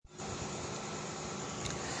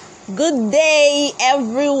Good day,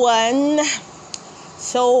 everyone.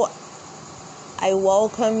 So, I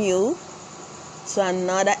welcome you to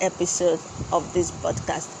another episode of this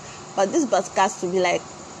podcast. But this podcast will be like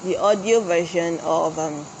the audio version of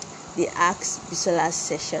the Ask Bisola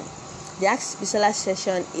session. The Ask Bisola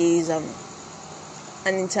session is an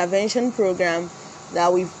intervention program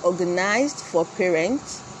that we've organized for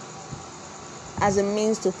parents as a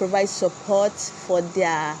means to provide support for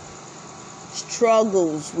their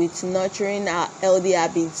struggles with nurturing our healthy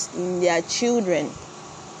habits in their children.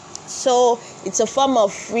 So it's a form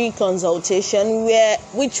of free consultation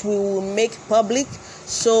which we will make public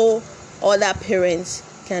so other parents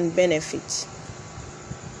can benefit.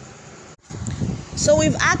 So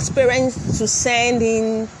we've asked parents to send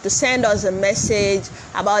us a message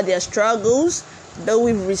about their struggles, though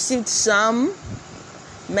we've received some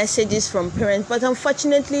messages from parents, but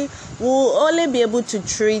unfortunately we'll only be able to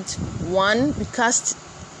treat one because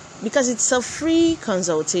it's a free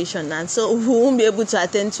consultation, and so we won't be able to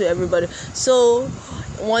attend to everybody. So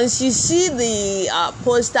once you see the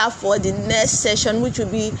poster for the next session, which will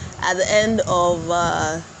be at the end of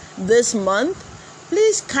this month,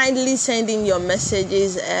 please kindly send in your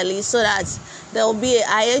messages early so that there will be a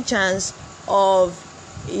higher chance of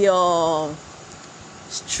your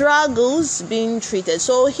struggles being treated.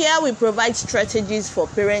 So here we provide strategies for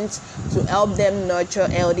parents to help them nurture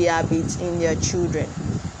healthy habits in their children.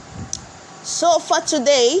 So for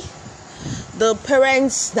today, the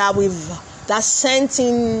parents that sent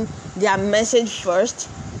in their message first,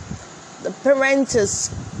 the parent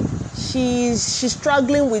she's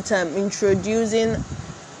struggling with introducing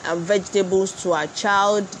vegetables to her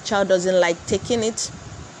child. The child doesn't like taking it.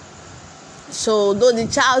 So though the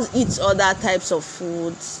child eats other types of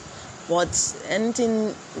foods, but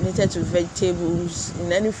anything related to vegetables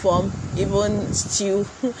in any form, even stew,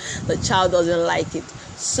 the child doesn't like it.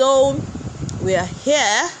 So we are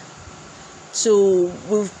here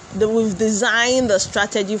we've designed the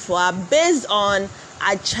strategy for her based on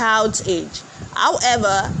a child's age.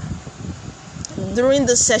 However, during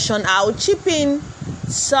the session, I'll chip in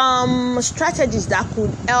some strategies that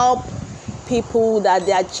could help people that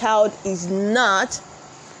their child is not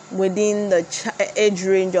within the age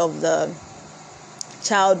range of the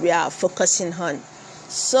child we are focusing on.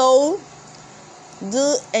 So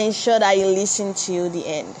do ensure that you listen to the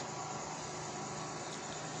end.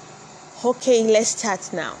 Okay, let's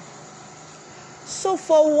start now. So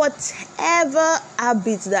for whatever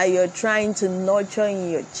habits that you're trying to nurture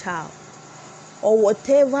in your child, or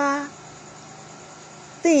whatever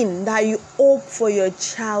thing that you hope for your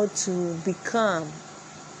child to become,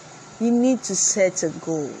 you need to set a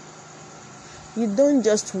goal. You don't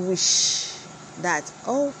just wish that,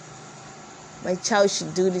 my child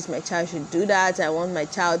should do this, my child should do that. I want my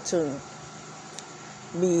child to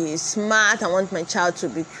be smart. I want my child to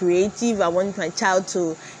be creative. I want my child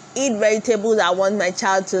to eat vegetables. I want my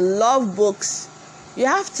child to love books. You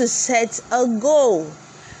have to set a goal.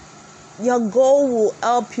 Your goal will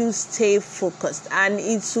help you stay focused, and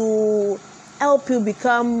it will help you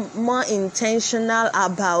become more intentional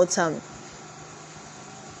about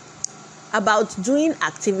doing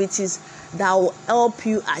activities that will help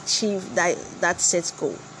you achieve that set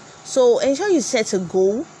goal. So ensure you set a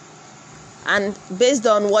goal, and based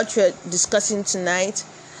on what we're discussing tonight,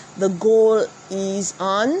 the goal is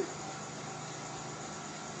on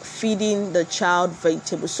feeding the child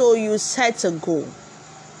vegetables. So you set a goal.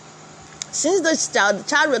 Since the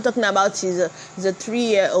child we're talking about is a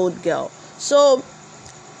 3-year-old girl. So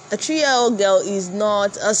a 3-year-old girl is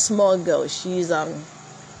not a small girl. She's a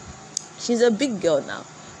big girl now.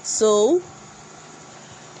 So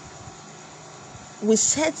we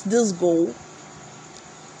set this goal.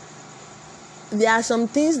 There are some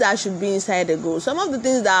things that should be inside the goal. Some of the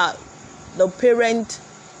things that the parent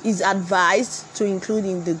is advised to include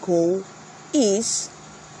in the goal is: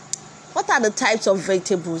 what are the types of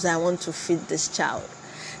vegetables I want to feed this child?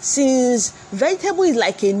 Since vegetable is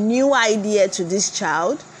like a new idea to this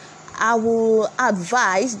child, I will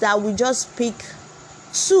advise that we just pick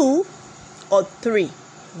 2 or 3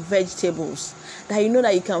 vegetables that you know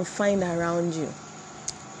that you can find around you.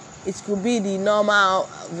 It could be the normal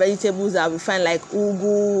vegetables that we find like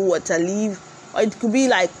ugu, water leaf, or it could be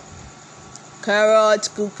like carrot,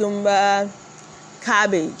 cucumber,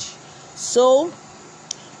 cabbage. So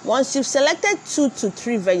once you've selected 2 to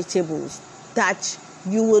 3 vegetables that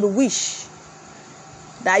you would wish,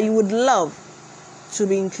 that you would love to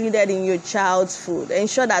be included in your child's food,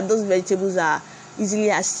 ensure that those vegetables are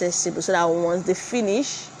easily accessible so that once they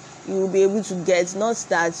finish, you will be able to get, not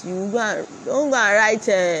that you don't go and write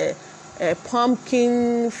a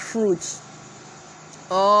pumpkin fruit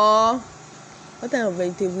Or what kind of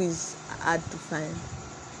vegetable is hard to find?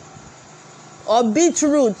 Or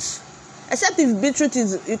beetroot. Except if beetroot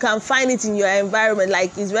is, you can find it in your environment,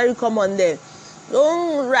 like it's very common there.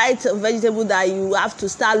 Don't write a vegetable that you have to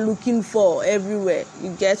start looking for everywhere.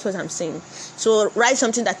 You get what I'm saying? So write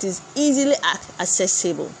something that is easily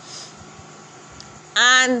accessible.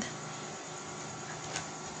 And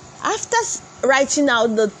after writing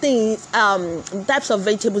out the things, types of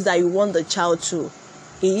vegetables that you want the child to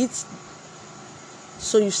eat,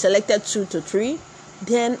 so you've selected 2 to 3.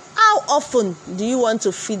 Then how often do you want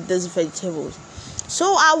to feed these vegetables?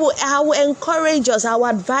 So I will encourage us, I will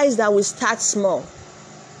advise that we start small.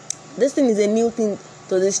 This thing is a new thing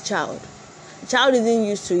to this child. The child isn't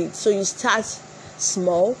used to it. So you start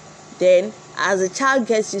small. Then as the child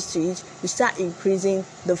gets used to it, you start increasing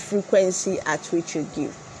the frequency at which you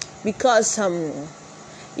give. Because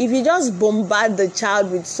if you just bombard the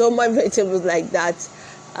child with so much vegetables like that,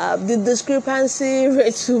 the discrepancy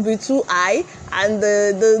rate will be too high, and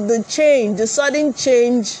the change, the sudden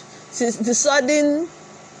change, it's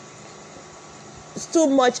too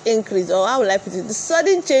much increase, or how will I put it? The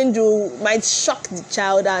sudden change might shock the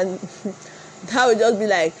child, and that will just be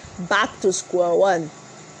like back to square one.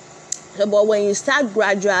 So, but when you start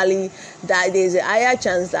gradually, that there's a higher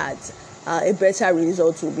chance that a better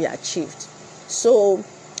result will be achieved. So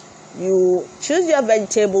you choose your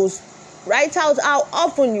vegetables, write out how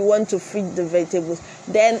often you want to feed the vegetables,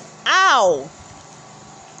 then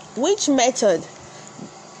which method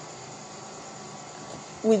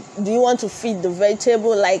do you want to feed the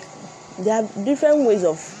vegetable. Like, there are different ways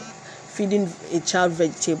of feeding a child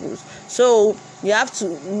vegetables, so you have to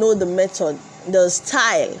know the method, the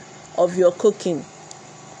style of your cooking,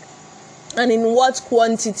 and in what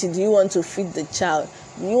quantity do you want to feed the child.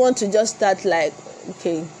 You want to just start like,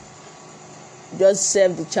 okay, just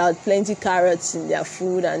serve the child plenty carrots in their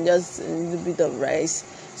food and just a little bit of rice.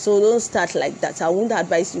 So don't start like that. I won't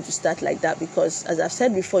advise you to start like that, because as I've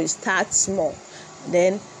said before, you start small.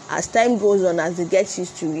 Then as time goes on, as they get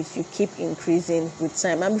used to it, you keep increasing with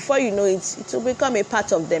time. And before you know it, it will become a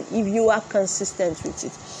part of them if you are consistent with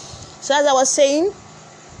it. So as I was saying,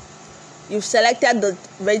 you've selected the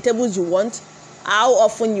vegetables you want, how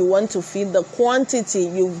often you want to feed, the quantity,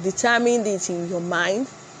 you've determined it in your mind,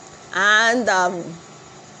 and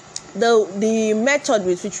the method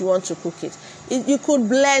with which you want to cook it. You could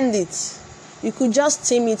blend it. You could just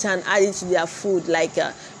steam it and add it to their food, like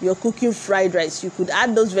you're cooking fried rice. You could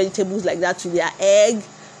add those vegetables like that to their egg.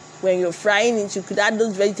 When you're frying it, you could add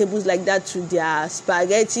those vegetables like that to their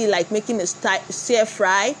spaghetti, like making a stir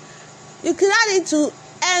fry. You could add it to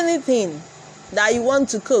anything that you want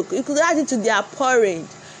to cook. You could add it to their porridge.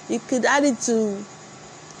 You could add it to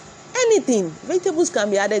anything. Vegetables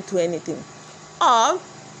can be added to anything. Or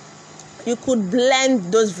you could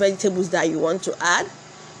blend those vegetables that you want to add.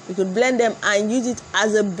 You could blend them and use it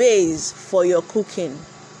as a base for your cooking.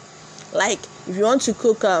 Like if you want to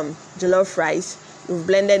cook jollof rice, you've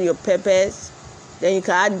blended your peppers, then you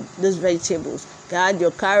can add those vegetables. You can add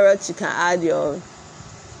your carrots, you can add your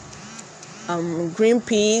green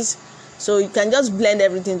peas. So you can just blend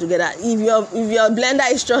everything together. If your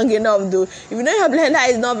blender is strong enough, though, if you know your blender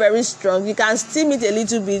is not very strong, you can steam it a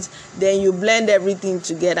little bit, then you blend everything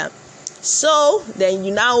together. So then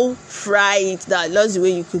you now fry it. That's the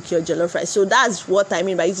way you cook your jollof rice. So that's what I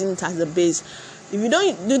mean by using it as a base. If you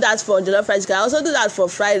don't do that for jollof rice, you can also do that for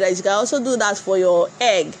fried rice. You can also do that for your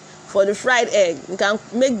egg, for the fried egg. You can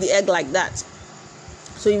make the egg like that.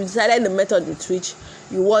 So you decided the method with which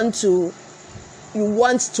you want to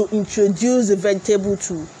introduce the vegetable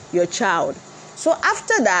to your child. So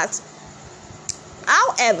after that,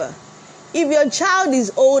 however, if your child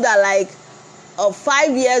is older, like of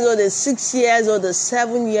 5 years or the 6 years or the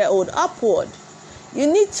 7-year-old upward, you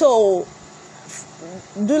need to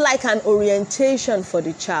do like an orientation for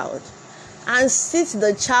the child and sit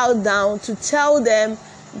the child down to tell them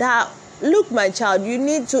that, look, my child, you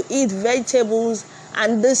need to eat vegetables,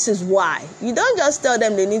 and this is why. You don't just tell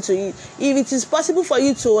them they need to eat. If it is possible for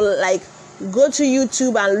you to like go to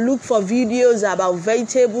YouTube and look for videos about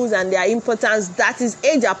vegetables and their importance, that is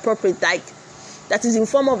age appropriate, like that is in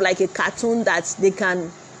form of like a cartoon that they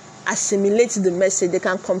can assimilate the message, they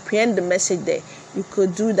can comprehend the message there. You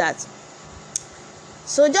could do that.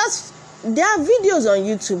 So just, there are videos on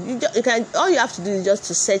YouTube. You can, all you have to do is just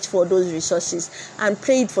to search for those resources and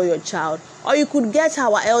play it for your child. Or you could get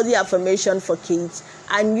our healthy affirmation for kids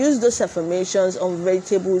and use those affirmations on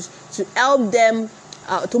vegetables to help them,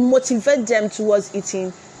 to motivate them towards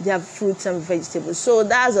eating their fruits and vegetables. So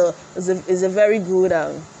that's a very good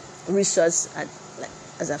resource,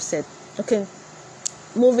 as I've said. Okay,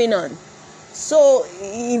 moving on. So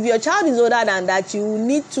if your child is older than that, you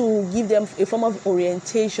need to give them a form of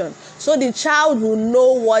orientation, so the child will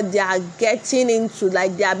know what they are getting into,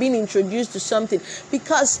 like they are being introduced to something.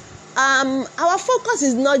 Because our focus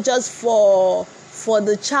is not just for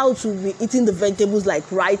the child to be eating the vegetables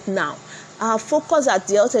like right now. Our focus at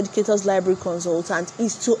the Health Educators Library Consultant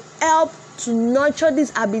is to help to nurture these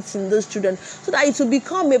habits in those children, so that it will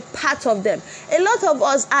become a part of them. A lot of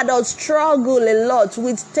us adults struggle a lot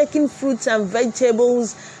with taking fruits and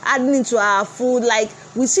vegetables, adding into our food. Like,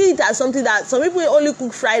 we see it as something that some people only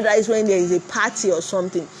cook fried rice when there is a party or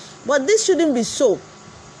something. But this shouldn't be so.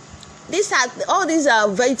 All these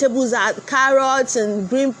vegetables are carrots and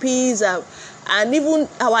green peas, and even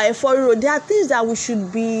our efforiro. They are things that we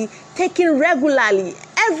should be taking regularly,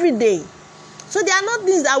 every day. So they are not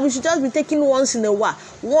things that we should just be taking once in a while.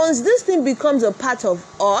 Once this thing becomes a part of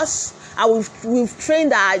us, and we've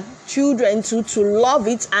trained our children to love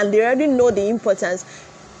it, and they already know the importance,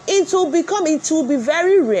 it will be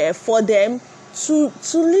very rare for them to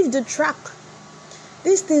leave the track.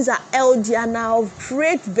 These things are healthy and are of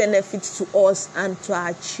great benefit to us and to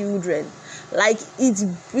our children. Like, it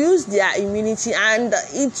builds their immunity, and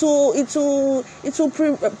it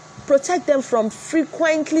will protect them from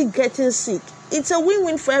frequently getting sick. It's a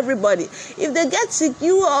win-win for everybody. If they get sick,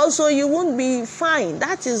 you won't be fine.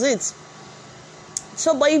 That is it.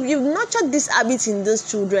 So, but if you've nurtured this habit in these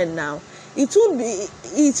children now, it will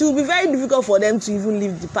be very difficult for them to even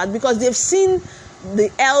leave the path, because they've seen the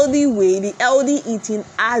healthy way, the healthy eating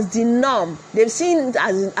as the norm. They've seen it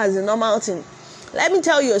as a normal thing. Let me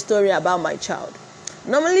tell you a story about my child.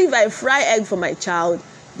 Normally, if I fry egg for my child,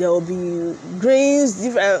 there will be greens,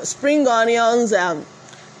 different spring onions,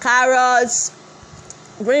 carrots,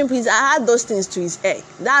 green peas. I add those things to his egg.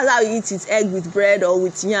 That's how he eats his egg, with bread or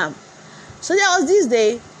with yam. So there was this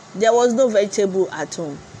day, there was no vegetable at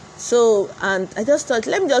home. So, and I just thought,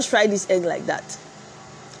 let me just fry this egg like that.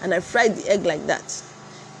 And I fried the egg like that.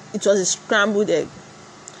 It was a scrambled egg.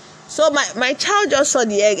 So my child just saw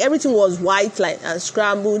the egg. Everything was white, like, and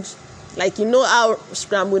scrambled. Like, you know how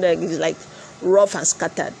scrambled egg is, like rough and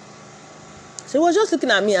scattered. So he was just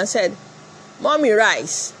looking at me and said, "Mommy,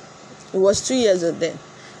 rice." He was 2 years old then.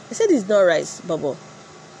 I said, "It's not rice, Baba.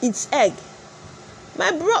 It's egg."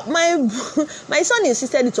 My son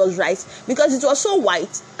insisted it was rice, because it was so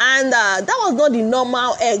white, and that was not the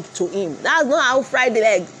normal egg to him. That's not how fried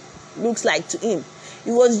egg looks like to him.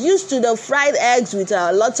 He was used to the fried eggs with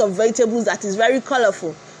lots of vegetables that is very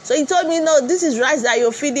colorful. So he told me, "No, this is rice that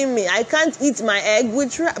you're feeding me. I can't eat my egg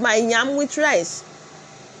with my yam with rice."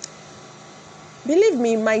 Believe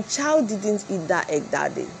me, my child didn't eat that egg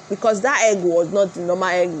that day, because that egg was not the normal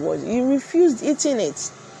egg. He refused eating it.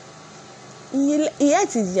 He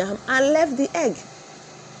ate his yam and left the egg.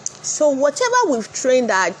 So whatever we've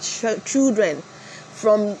trained our children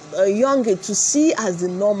from a young age to see as the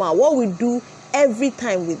normal, what we do every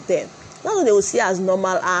time with them, that's what they will see as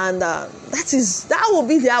normal, and that will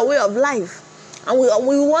be their way of life. And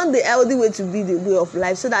we want the healthy way to be the way of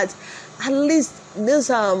life, so that at least these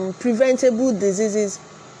preventable diseases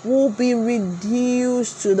will be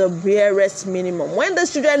reduced to the barest minimum. When the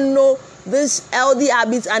children know these healthy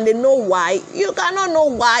habits and they know why, you cannot know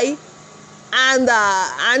why,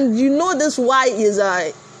 and you know this why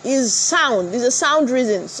is sound. It's a sound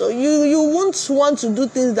reason. So you won't want to do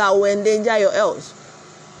things that will endanger your health.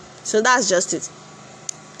 So that's just it.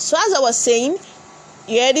 So as I was saying,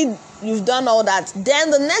 you've done all that. Then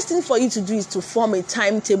the next thing for you to do is to form a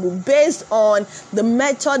timetable based on the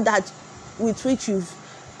method with which you've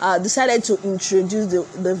decided to introduce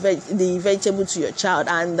the vegetable to your child,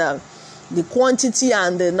 and the quantity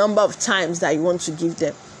and the number of times that you want to give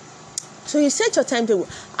them. So you set your timetable.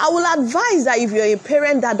 I will advise that if you're a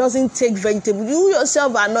parent that doesn't take vegetable, you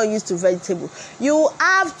yourself are not used to vegetable, you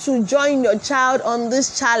have to join your child on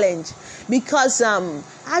this challenge, because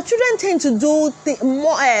our children tend to do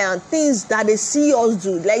more things that they see us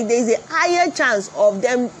do. Like, there's a higher chance of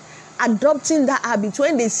them adopting that habit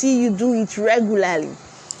when they see you do it regularly.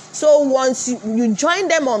 So once you join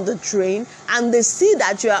them on the train and they see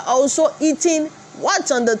that you are also eating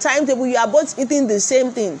what's on the timetable, you are both eating the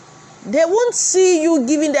same thing, they won't see you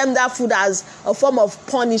giving them that food as a form of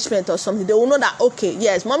punishment or something. They will know that, okay,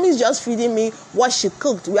 yes, mommy is just feeding me what she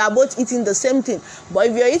cooked. We are both eating the same thing. But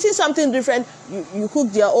if you're eating something different, you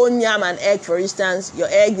cooked your own yam and egg, for instance. Your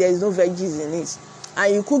egg, there is no veggies in it.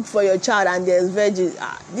 And you cook for your child and there's veggies.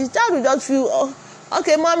 The child will just feel, oh,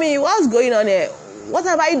 okay, mommy, what's going on here? What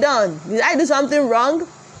have I done? Did I do something wrong?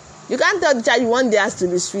 You can't tell the child you want theirs to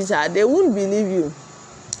be sweeter. They won't believe you.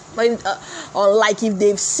 Unlike if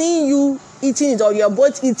they've seen you eating it or you're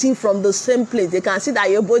both eating from the same plate, they can see that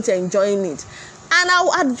you're both enjoying it. And I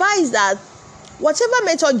would advise that whatever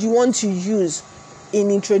method you want to use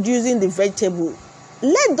in introducing the vegetable,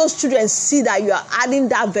 let those children see that you are adding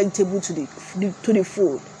that vegetable to the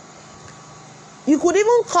food. You could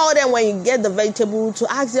even call them when you get the vegetable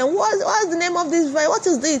to ask them, what's the name of this vegetable? What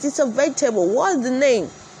is this? It's a vegetable. What's the name?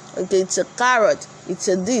 Okay, it's a carrot. It's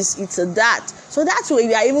a this. It's a that. So that's where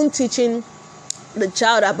you are even teaching the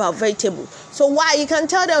child about vegetable. So why you can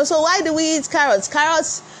tell them, so why do we eat carrots?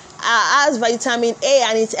 Carrots has vitamin A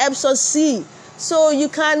and it helps us see. So you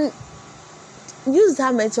can use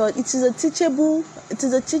that method. It is a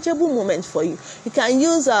teachable moment for you. You can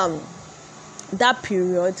use that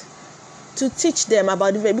period to teach them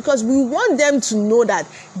about the vegetable, because we want them to know that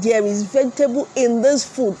there is vegetable in this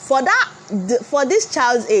food. For this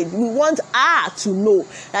child's age, we want her to know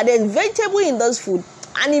that there is vegetable in this food,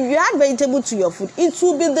 and if you add vegetable to your food, it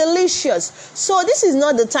will be delicious. So this is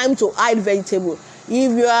not the time to add vegetable.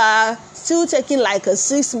 If you are still taking like a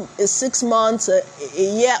 6 months, a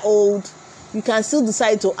year old, you can still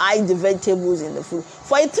decide to hide the vegetables in the food.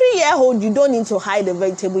 For a 3-year-old, you don't need to hide the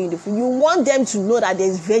vegetable in the food. You want them to know that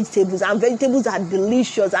there's vegetables, and vegetables are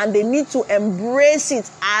delicious, and they need to embrace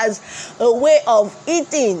it as a way of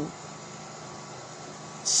eating.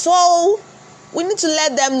 So we need to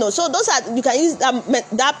let them know. So you can use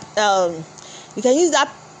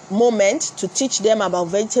that moment to teach them about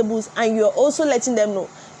vegetables, and you're also letting them know.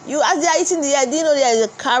 As they are eating the egg, do you know there is a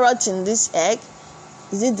carrot in this egg?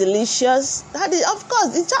 Is it delicious? That is, of course,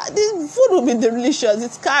 the food will be delicious.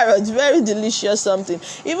 It's carrots, very delicious something.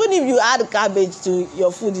 Even if you add cabbage to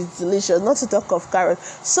your food, it's delicious. Not to talk of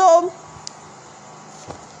carrots. So,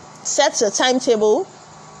 set a timetable.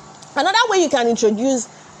 Another way you can introduce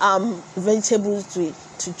vegetables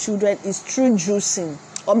to children is through juicing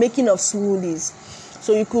or making of smoothies.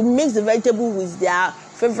 So you could mix the vegetable with their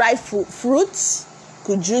favorite fruits.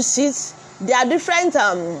 Could juice it. There are different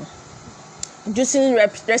juicing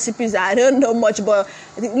recipes that I don't know much, but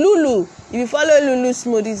I think Lulu, if you follow Lulu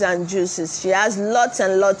Smoothies and Juices, she has lots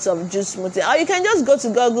and lots of juice smoothies. Or you can just go to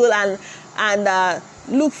Google and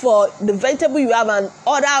look for the vegetable you have and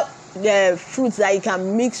other fruits that you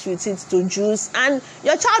can mix with it to juice, and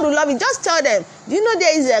your child will love it. Just tell them, do you know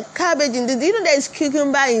there is a cabbage in this? Do you know there is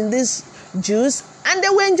cucumber in this juice? And they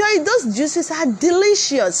will enjoy it. Those juices are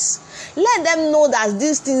delicious. Let them know that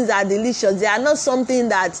these things are delicious. They are not something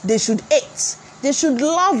that they should hate. They should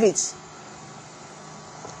love it.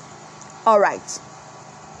 All right.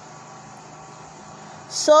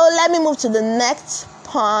 So let me move to the next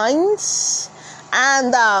point.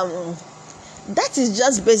 And that is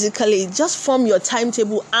just basically, just form your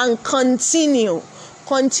timetable and continue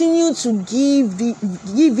to give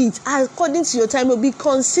it according to your time. Be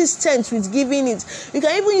consistent with giving it. You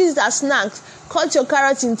can even use that snacks. Cut your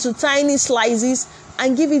carrots into tiny slices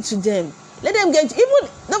and give it to them. Let them get, even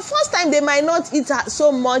the first time they might not eat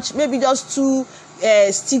so much, maybe just 2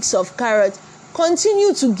 sticks of carrot.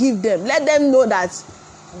 Continue to give them. Let them know that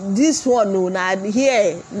this one, now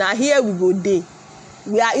here we go day.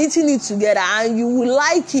 We are eating it together and you will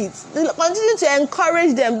like it. Continue to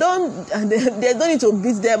encourage them. They don't need to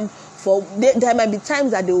beat them for. There might be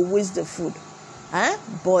times that they will waste the food,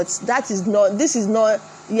 but this is not.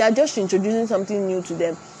 You are just introducing something new to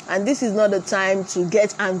them, and this is not the time to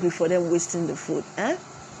get angry for them wasting the food,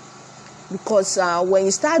 Because when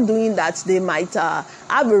you start doing that, they might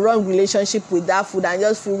have a wrong relationship with that food and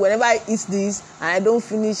just feel, whenever I eat this and I don't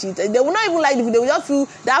finish it, they will not even like the food. They will just feel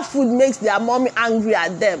that food makes their mommy angry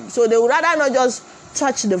at them. So they would rather not just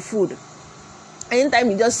touch the food.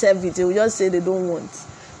 Anytime you just serve it, they will just say they don't want.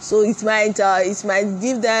 So it might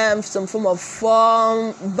give them some form of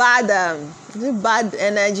bad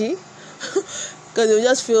energy. Because they will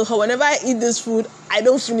just feel, whenever I eat this food, I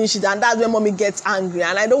don't finish it, and that's when mommy gets angry,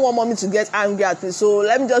 and I don't want mommy to get angry at me, so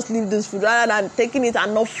let me just leave this food rather than taking it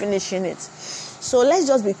and not finishing it. So let's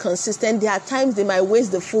just be consistent. There are times they might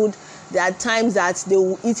waste the food. There are times that they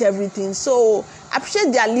will eat everything. So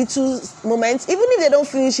appreciate their little moments. Even if they don't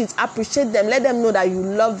finish it, appreciate them. Let them know that you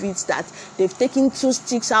love it, that they've taken 2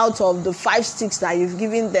 sticks out of the 5 sticks that you've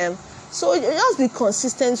given them. So just be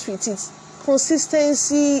consistent with it.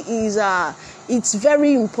 Consistency is it's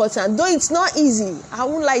very important, though it's not easy. I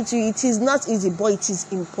won't lie to you, it is not easy, but it is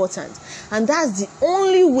important, and that's the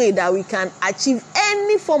only way that we can achieve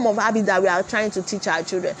any form of habit that we are trying to teach our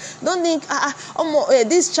children. Don't think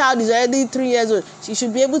this child is already 3 years old, she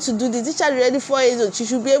should be able to do this. This child is already 4 years old, she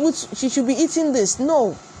should be eating this.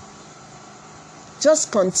 No,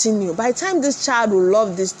 just continue. By the time this child will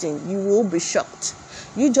love this thing, you will be shocked.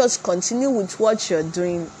 You just continue with what you're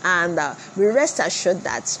doing, and be rest assured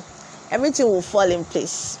that everything will fall in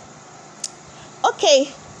place.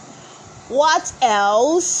 Okay, what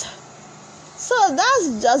else? So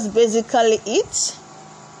that's just basically it.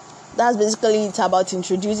 That's basically it about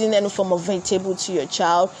introducing any form of vegetable to your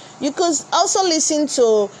child. You could also listen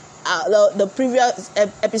to the previous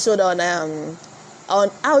episode on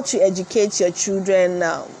how to educate your children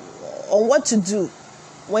on what to do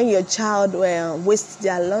when your child wastes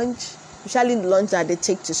their lunch, especially the lunch that they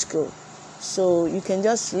take to school. So you can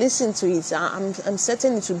just listen to it. I'm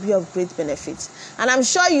certain it will be of great benefit. And I'm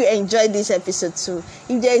sure you enjoyed this episode too.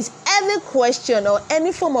 If there is any question or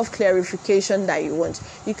any form of clarification that you want,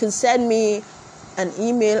 you can send me an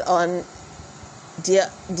email on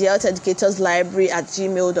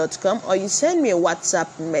thehealtheducatorslibrary@gmail.com, or you send me a WhatsApp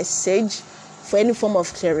message for any form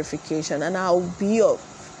of clarification, and I will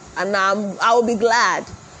be glad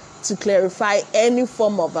to clarify any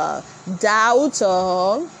form of doubt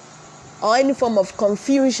or any form of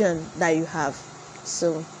confusion that you have.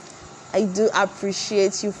 So I do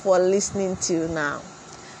appreciate you for listening to now.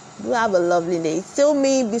 Do have a lovely day. It's still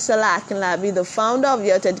me, Bisola Akinlabi, the founder of the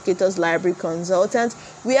Health Educators Library Consultant,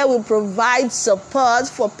 where we provide support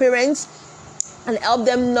for parents and help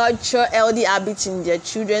them nurture healthy habits in their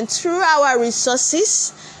children through our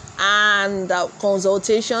resources and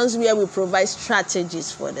consultations, where we provide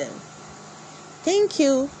strategies for them. Thank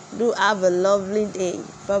you. Do have a lovely day.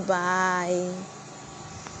 Bye-bye.